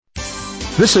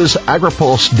This is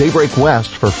AgriPulse Daybreak West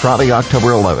for Friday, October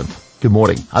 11th. Good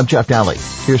morning. I'm Jeff Daly.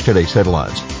 Here's today's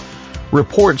headlines.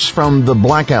 Reports from the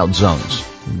blackout zones.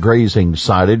 Grazing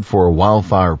cited for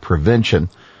wildfire prevention.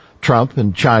 Trump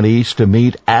and Chinese to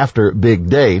meet after Big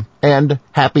Day. And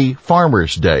Happy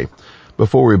Farmers Day.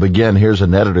 Before we begin, here's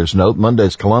an editor's note.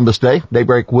 Monday's Columbus Day.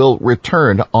 Daybreak will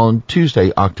return on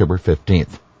Tuesday, October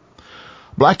 15th.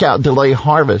 Blackout delay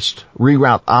harvest,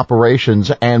 reroute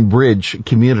operations, and bridge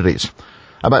communities.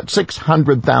 About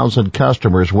 600,000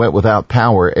 customers went without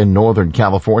power in Northern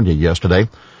California yesterday.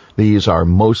 These are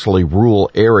mostly rural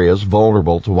areas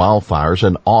vulnerable to wildfires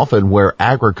and often where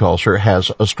agriculture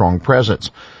has a strong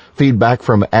presence. Feedback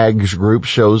from ag groups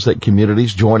shows that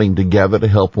communities joining together to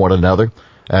help one another.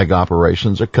 Ag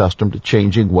operations accustomed to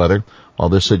changing weather. While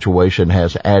this situation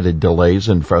has added delays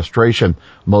and frustration,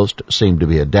 most seem to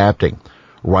be adapting.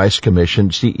 Rice Commission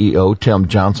CEO Tim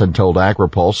Johnson told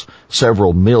AgriPulse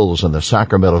several mills in the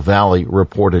Sacramento Valley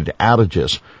reported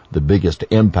outages. The biggest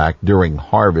impact during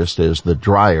harvest is the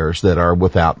dryers that are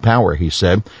without power, he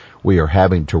said. We are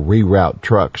having to reroute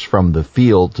trucks from the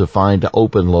field to find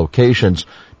open locations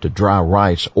to dry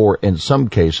rice, or in some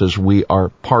cases we are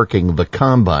parking the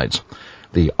combines.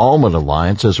 The Almond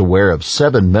Alliance is aware of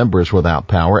 7 members without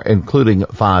power, including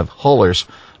 5 hullers,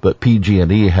 but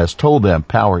PG&E has told them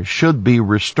power should be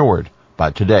restored by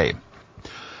today.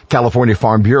 California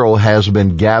Farm Bureau has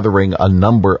been gathering a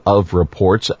number of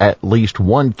reports. At least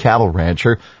one cattle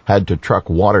rancher had to truck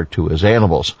water to his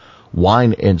animals.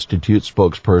 Wine Institute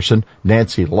spokesperson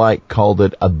Nancy Light called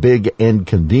it a big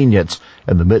inconvenience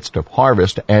in the midst of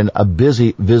harvest and a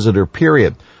busy visitor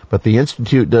period. But the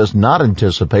Institute does not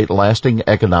anticipate lasting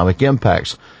economic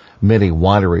impacts. Many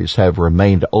wineries have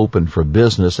remained open for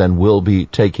business and will be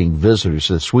taking visitors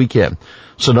this weekend.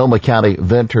 Sonoma County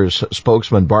Ventures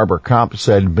spokesman Barbara Kopp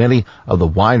said many of the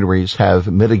wineries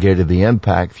have mitigated the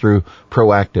impact through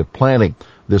proactive planning.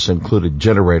 This included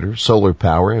generators, solar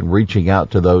power, and reaching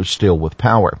out to those still with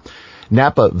power.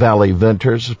 Napa Valley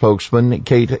Ventures spokesman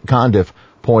Kate Condiff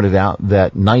pointed out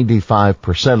that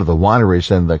 95% of the wineries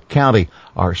in the county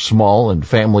are small and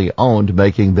family-owned,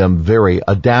 making them very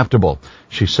adaptable.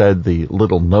 She said the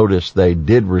little notice they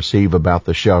did receive about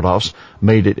the shutoffs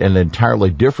made it an entirely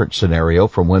different scenario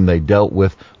from when they dealt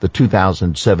with the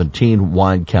 2017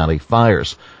 Wine County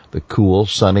fires. The cool,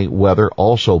 sunny weather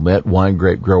also meant wine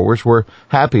grape growers were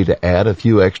happy to add a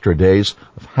few extra days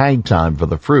of hang time for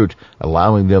the fruit,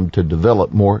 allowing them to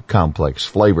develop more complex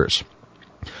flavors.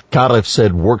 Condiff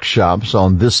said workshops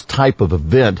on this type of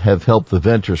event have helped the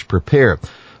ventures prepare.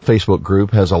 Facebook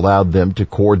group has allowed them to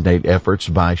coordinate efforts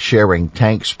by sharing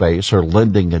tank space or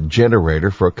lending a generator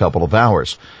for a couple of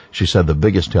hours. She said the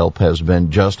biggest help has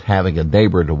been just having a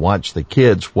neighbor to watch the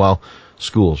kids while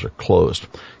schools are closed.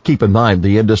 Keep in mind,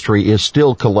 the industry is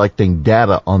still collecting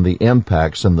data on the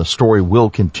impacts, and the story will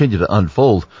continue to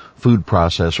unfold. Food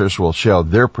processors will share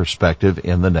their perspective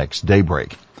in the next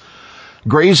daybreak.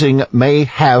 Grazing may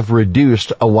have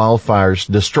reduced a wildfire's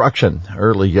destruction.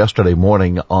 Early yesterday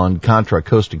morning on Contra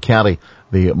Costa County,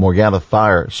 the Morgana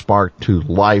fire sparked to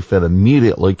life and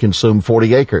immediately consumed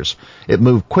 40 acres. It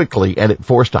moved quickly and it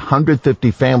forced 150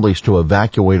 families to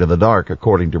evacuate in the dark,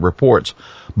 according to reports.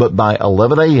 But by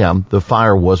 11 a.m., the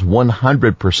fire was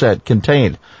 100%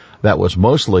 contained. That was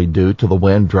mostly due to the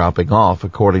wind dropping off,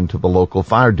 according to the local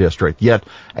fire district. Yet,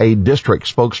 a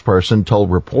district spokesperson told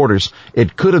reporters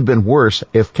it could have been worse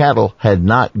if cattle had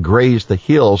not grazed the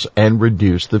hills and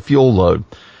reduced the fuel load.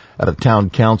 At a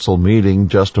town council meeting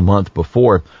just a month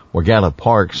before, Morgana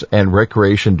Parks and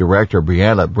Recreation Director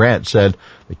Brianna Brandt said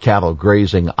the cattle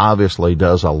grazing obviously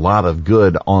does a lot of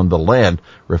good on the land,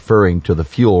 referring to the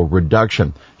fuel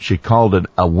reduction. She called it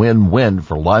a win-win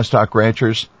for livestock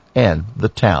ranchers and the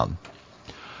town.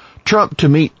 Trump to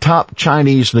meet top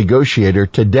Chinese negotiator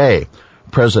today.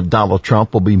 President Donald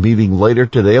Trump will be meeting later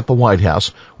today at the White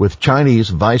House with Chinese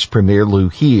Vice Premier Liu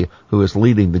He, who is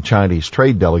leading the Chinese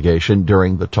trade delegation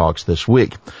during the talks this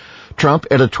week. Trump,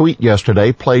 in a tweet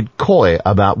yesterday, played coy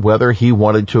about whether he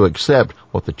wanted to accept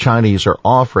what the Chinese are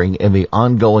offering in the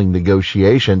ongoing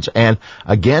negotiations and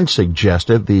again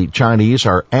suggested the Chinese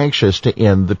are anxious to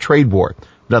end the trade war.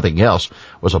 Nothing else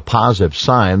was a positive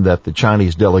sign that the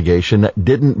Chinese delegation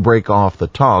didn't break off the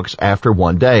talks after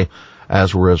one day,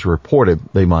 as was reported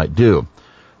they might do.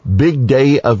 Big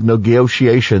day of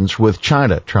negotiations with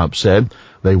China, Trump said.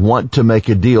 They want to make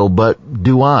a deal, but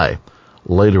do I?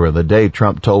 Later in the day,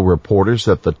 Trump told reporters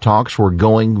that the talks were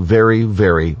going very,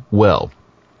 very well.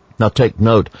 Now take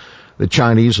note, the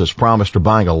Chinese has promised to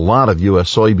buying a lot of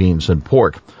U.S. soybeans and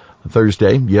pork.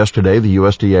 Yesterday, the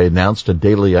USDA announced a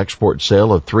daily export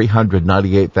sale of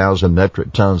 398,000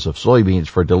 metric tons of soybeans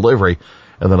for delivery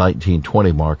in the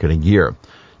 1920 marketing year.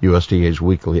 USDA's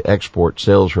weekly export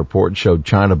sales report showed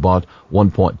China bought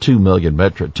 1.2 million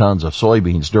metric tons of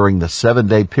soybeans during the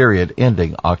 7-day period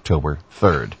ending October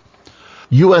 3rd.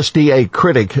 USDA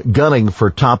critic gunning for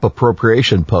top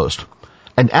appropriation post.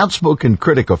 An outspoken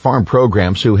critic of farm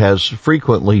programs who has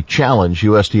frequently challenged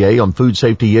USDA on food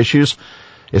safety issues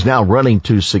is now running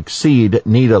to succeed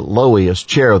Nita Lowey as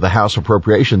chair of the House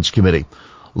Appropriations Committee.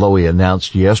 Lowey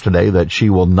announced yesterday that she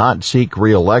will not seek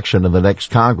re-election in the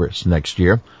next Congress next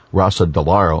year. Rosa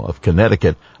DeLauro of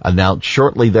Connecticut announced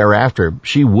shortly thereafter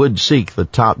she would seek the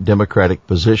top Democratic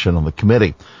position on the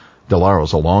committee. DeLauro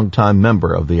is a longtime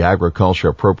member of the Agriculture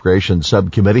Appropriations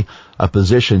Subcommittee, a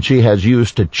position she has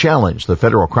used to challenge the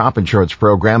federal crop insurance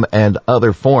program and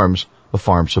other forms of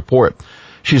farm support.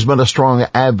 She's been a strong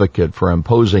advocate for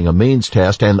imposing a means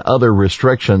test and other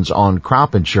restrictions on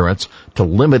crop insurance to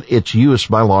limit its use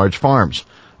by large farms.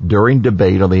 During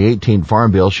debate on the 18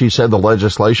 Farm Bill, she said the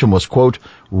legislation was, quote,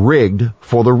 rigged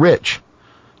for the rich.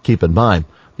 Keep in mind,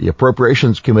 the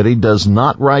Appropriations Committee does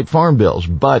not write farm bills,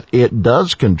 but it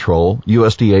does control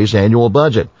USDA's annual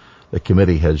budget. The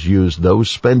committee has used those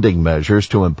spending measures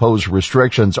to impose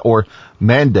restrictions or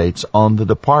mandates on the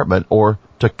department or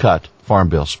to cut farm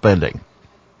bill spending.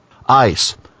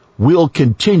 ICE will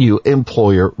continue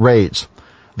employer raids.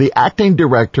 The acting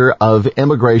director of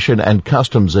Immigration and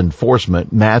Customs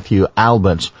Enforcement, Matthew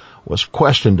Albence, was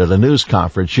questioned at a news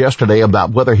conference yesterday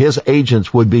about whether his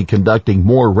agents would be conducting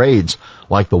more raids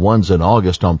like the ones in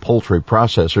August on poultry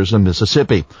processors in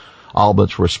Mississippi.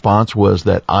 Albence's response was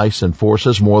that ICE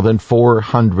enforces more than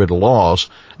 400 laws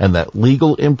and that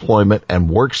legal employment and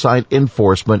worksite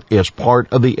enforcement is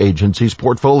part of the agency's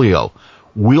portfolio.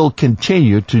 We'll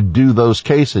continue to do those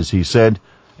cases, he said,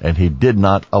 and he did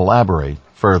not elaborate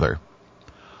further.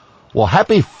 Well,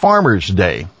 happy Farmers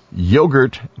Day.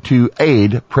 Yogurt to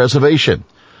aid preservation.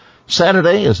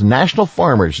 Saturday is National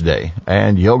Farmers Day,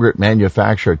 and yogurt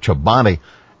manufacturer Chobani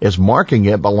is marking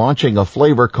it by launching a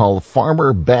flavor called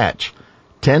Farmer Batch.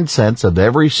 10 cents of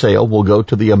every sale will go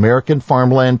to the American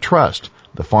Farmland Trust,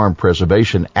 the farm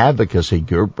preservation advocacy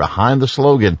group behind the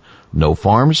slogan, No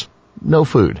Farms, No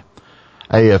Food.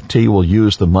 AFT will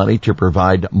use the money to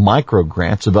provide micro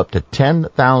grants of up to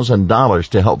 $10,000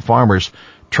 to help farmers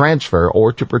transfer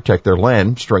or to protect their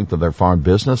land, strengthen their farm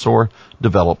business, or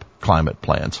develop climate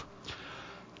plans.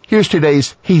 Here's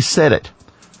today's He Said It.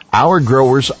 Our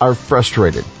growers are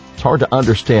frustrated. It's hard to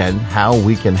understand how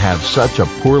we can have such a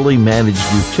poorly managed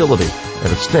utility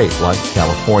in a state like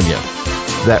California.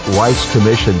 That Rice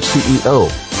Commission CEO,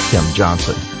 Tim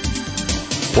Johnson.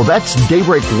 Well, that's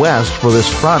Daybreak West for this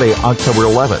Friday, October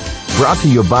 11th, brought to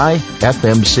you by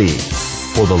FMC.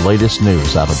 For the latest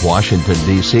news out of Washington,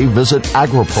 D.C., visit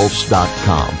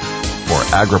agripulse.com.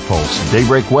 For AgriPulse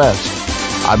Daybreak West,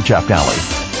 I'm Jeff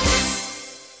Daly.